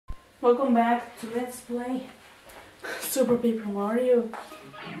Welcome back to Let's Play Super Paper Mario,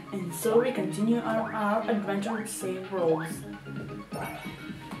 and so we continue our adventure with save worlds.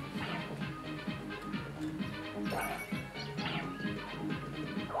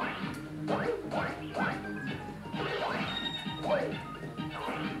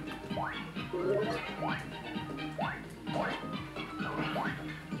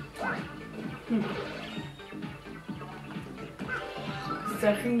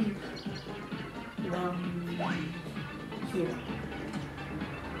 Second here.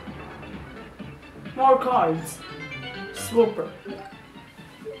 More cards. Swooper.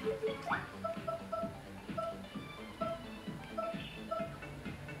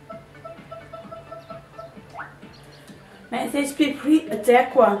 Message PP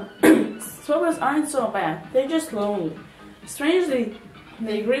attack 1. Swoopers aren't so bad, they're just lonely. Strangely,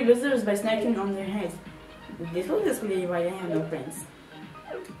 they greet visitors by snacking on their heads. This will display why I have no friends.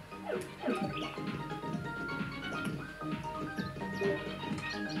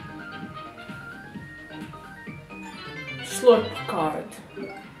 Slurp card.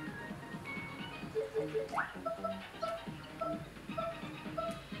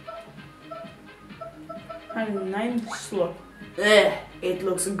 And 9 slurp. Ugh, it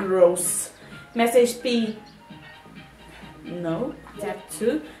looks gross. Message P. No. Tab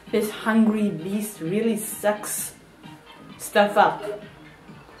 2. This hungry beast really sucks stuff up.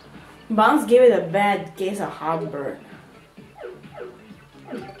 Bounce gave it a bad case of heartburn.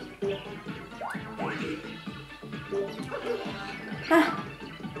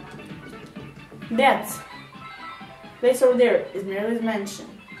 That place over there is Mary's mansion.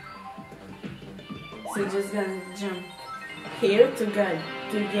 So just gonna jump here to get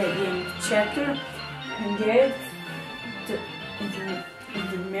the chapter and get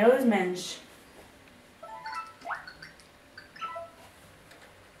into Mary's mansion.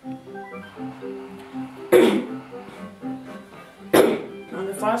 On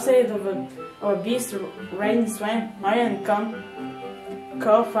the far side of a beast riding swamp, Mario and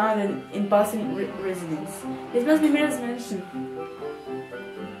Carl found an imposing residence. This must be Mary's mansion.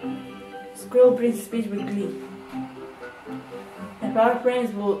 Squirrel brings speech with glee. And power friends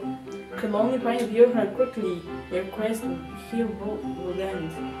could only find a view of her quickly. Their quest here will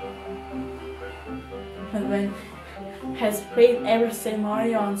end. And when has fate ever set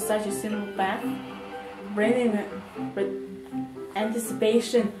Mario on such a simple path? Brandon with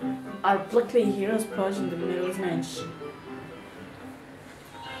anticipation, our plucky heroes plunge into Mary's mansion.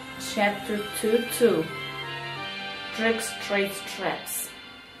 Chapter 2-2 Tricks, Traits, Traps.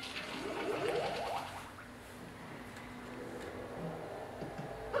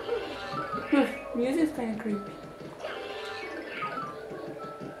 Music is kind of creepy.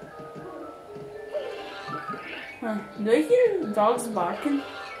 Do you hear dogs barking?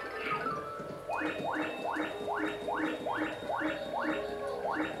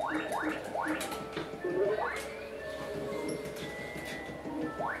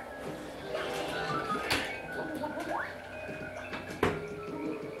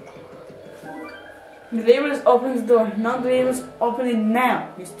 Believers open the door, non-believers open it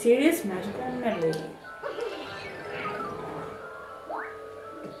now. Mysterious, magical, and medley.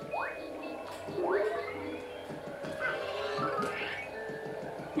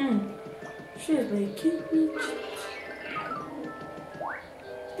 She's really cute.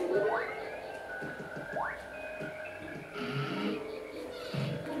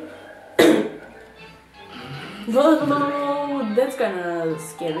 Whoa, that's kinda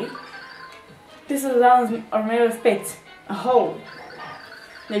scary. This is around our Mary's pit, a hole.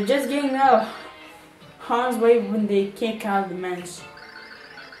 They're just getting out of harm's way when they kick out the mansion.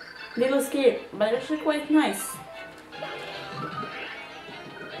 Little scary, but actually quite nice.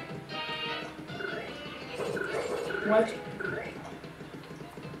 What?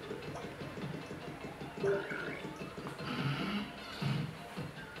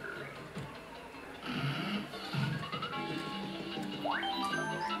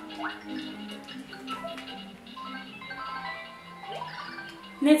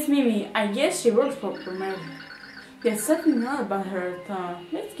 That's Mimi. I guess she works for Mary. There's something odd about her.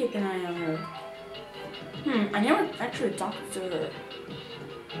 Let's keep an eye on her. I never actually talked to her.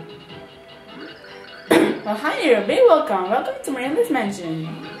 Well, hi there. Very welcome. Welcome to Mary's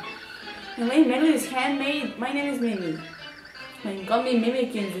mansion. The name Mary is handmade. My name is Mimi. You can call me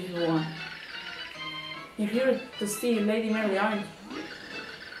Mimikins if you want. You're here to see Lady Mary, aren't you?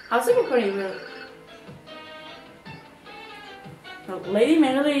 How's everybody? Lady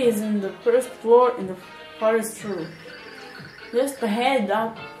Mary is in the first floor in the forest room. Just head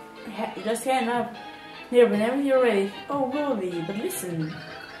up here whenever you're ready. Oh, really? But listen,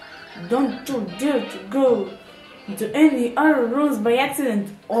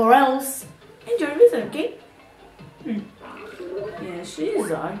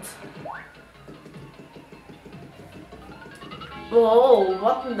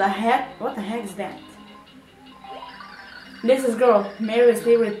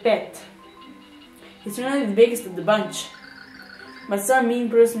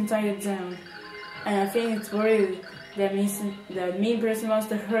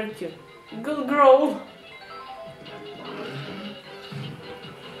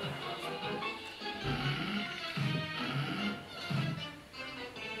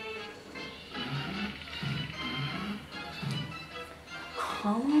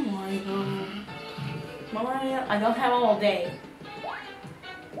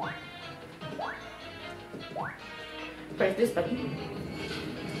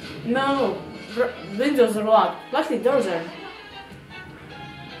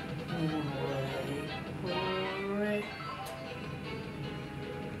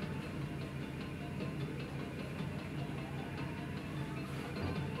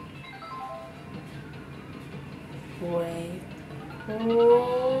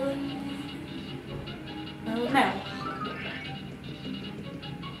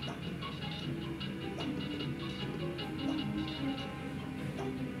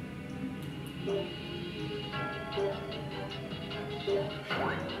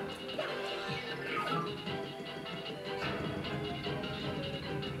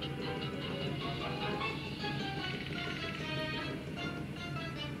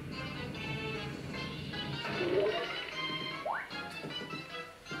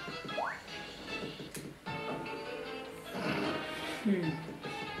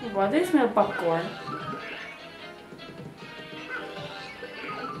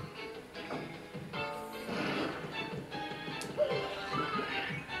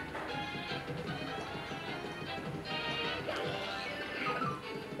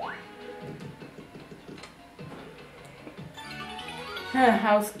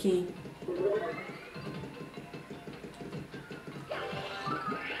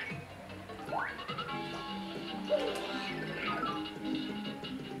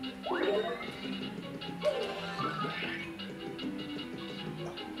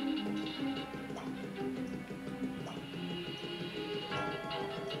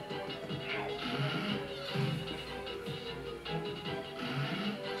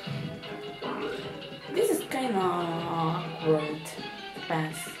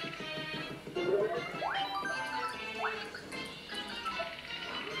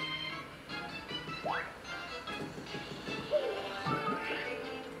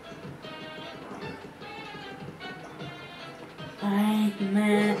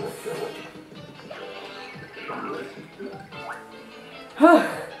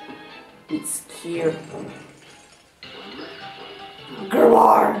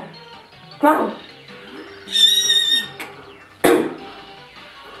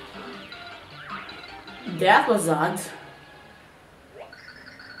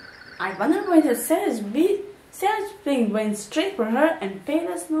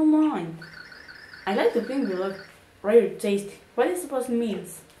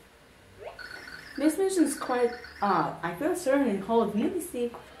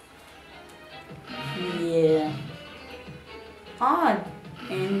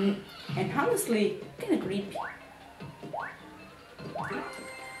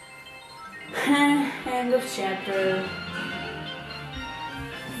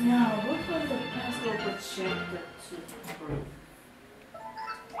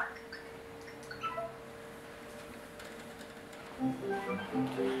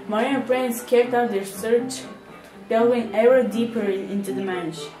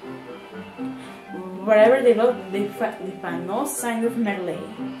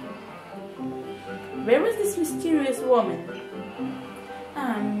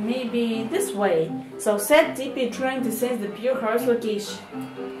 maybe this way. So set TP trying to sense the pure heart's location.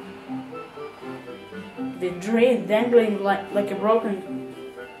 The dream dangling like a broken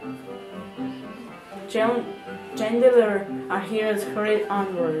chandelier, our heroes hurried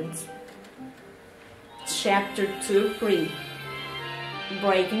onwards. Chapter 2-3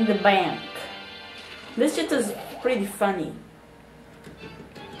 Breaking the Bank. This shit is pretty funny.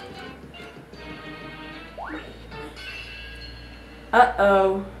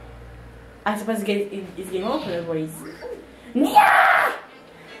 Uh-oh. I suppose it's game over, boys. Yeah!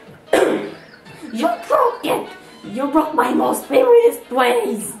 You broke it! You broke my most favorite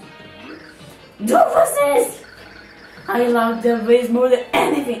ways! Doofuses! I love the ways more than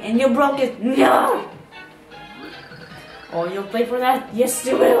anything, and you broke it! No! Oh, you'll pay for that? Yes,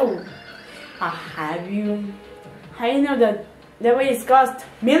 you will. Have you know that way is cost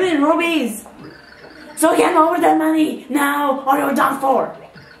million rubies? So hand over that money now, or you're done for.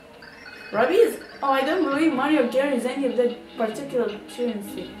 Rubies? Oh, I don't believe Mario carries any of that particular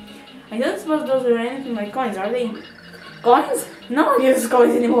currency. I don't suppose those are anything like coins, are they? Coins? No one uses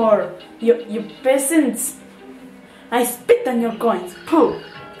coins anymore. You peasants. I spit on your coins. Pooh.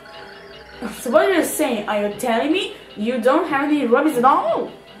 So what are you saying? Are you telling me you don't have any rubies at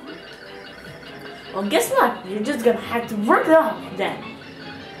all? Well, guess what? You're just gonna have to work it off then.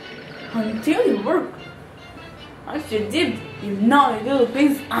 Until you work. If you did, you naughty little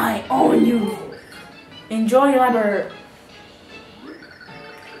things, I own you. Enjoy your labor.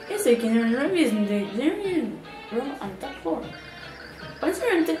 Yes, you can earn rubies in the room on top floor. Once you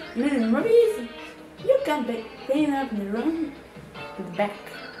earn 10 million rubies, you can pay up in the room in the back.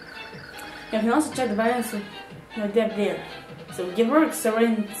 You can also check the balance of your debt there. So give work,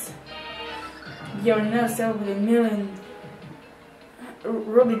 servants. You're now self with 1 million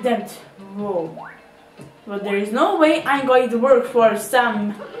ruby debt. Whoa. But there is no way I'm going to work for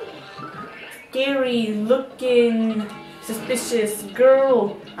some scary looking suspicious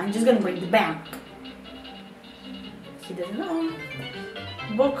girl. I'm just gonna break the bank. She doesn't know.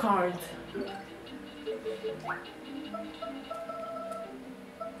 Book card.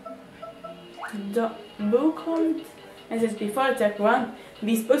 The book card. As it's before attack 1,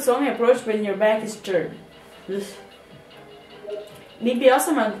 these books only approach when your back is turned. They'd be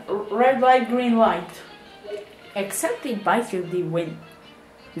awesome at red light, green light. Except they bite you, they win.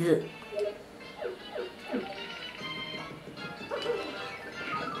 Ugh.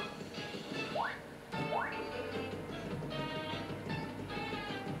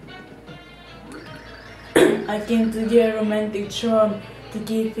 I came to get a romantic charm to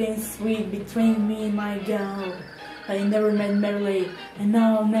keep things sweet between me and my gal. I never met Merle, and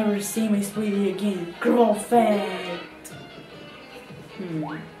now I'll never see my sweetie again. Grow fat.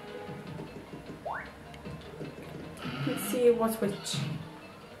 Let's see what's which.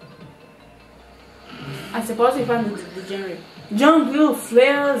 I suppose we found the degenerate. Jump, little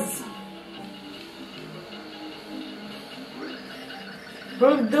flares!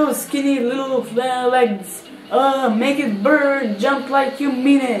 Work those skinny little flare legs. Make it burn, jump like you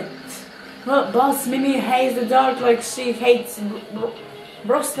mean it. Boss Mimi hates the dark like she hates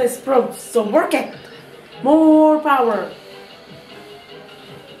Brussels sprouts, so work it! More power!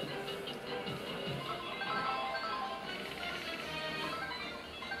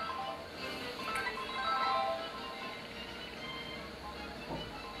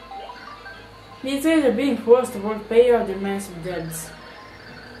 These guys are being forced to work, pay off their massive debts.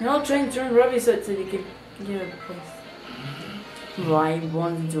 They're all trying to turn Robbie so they can get out of the place. Why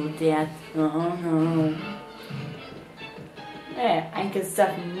won't do that? Oh no. Yeah, I can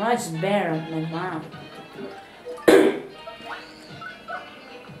stuff much better than mom.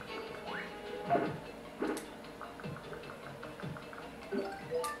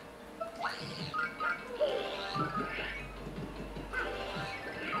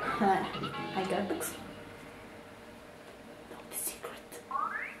 I got books. Know the secret.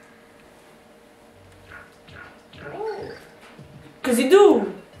 Cause you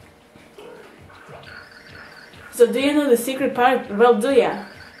do. So do you know the secret part? Well, do ya?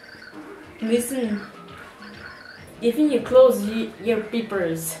 Listen. If you close your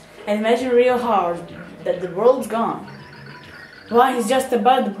peepers and imagine real hard that the world's gone. Why, it's just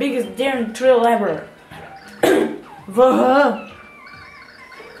about the biggest daring thrill ever. Whoa.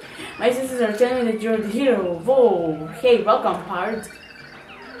 My sisters are telling me that you're the hero. Whoa, hey, welcome, Hard.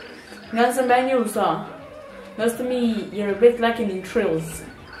 Got some bad news, Knows to me you're a bit lacking in thrills.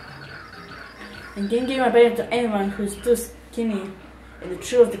 And can't give my better to anyone who's too skinny in the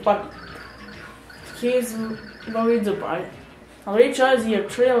thrills department. Here's what we do, part. I'll recharge your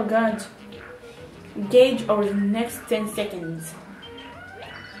thrill gauge over the next 10 seconds.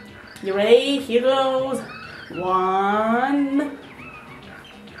 You ready? Here goes. 1,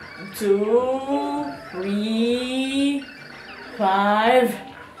 2, 3, 5.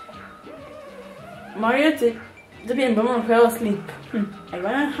 Mario Tippy and Boomer fell asleep. I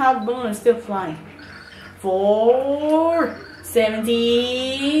wonder how Boomer is still flying. 4,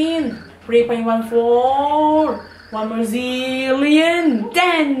 17, 3.14, 1 more zillion,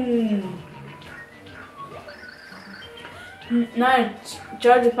 10. Now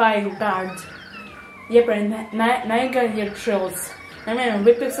charge the 5 cards. Yep, and now you got your thrills. I mean,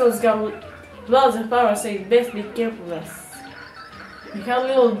 Whip Pixels got lots of power, so you best be careful less. You had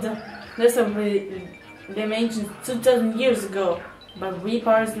little less of the dimensions 2,000 years ago, but we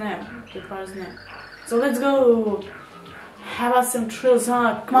powers now. So let's go! How about some thrills,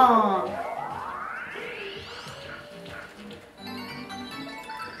 huh? Come on!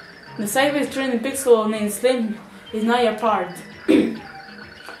 The sideways turning pixel named Slim is not your part. You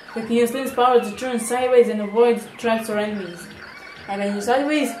can use Slim's power to turn sideways and avoid traps or enemies. And when you're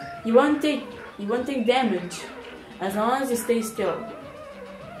sideways, you won't take damage as long as you stay still.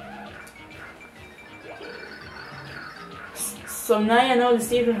 So now you know the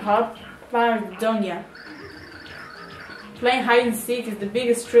secret hot power, don't ya? Playing hide and seek is the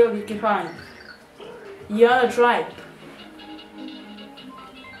biggest thrill you can find. You oughta try.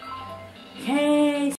 Okay.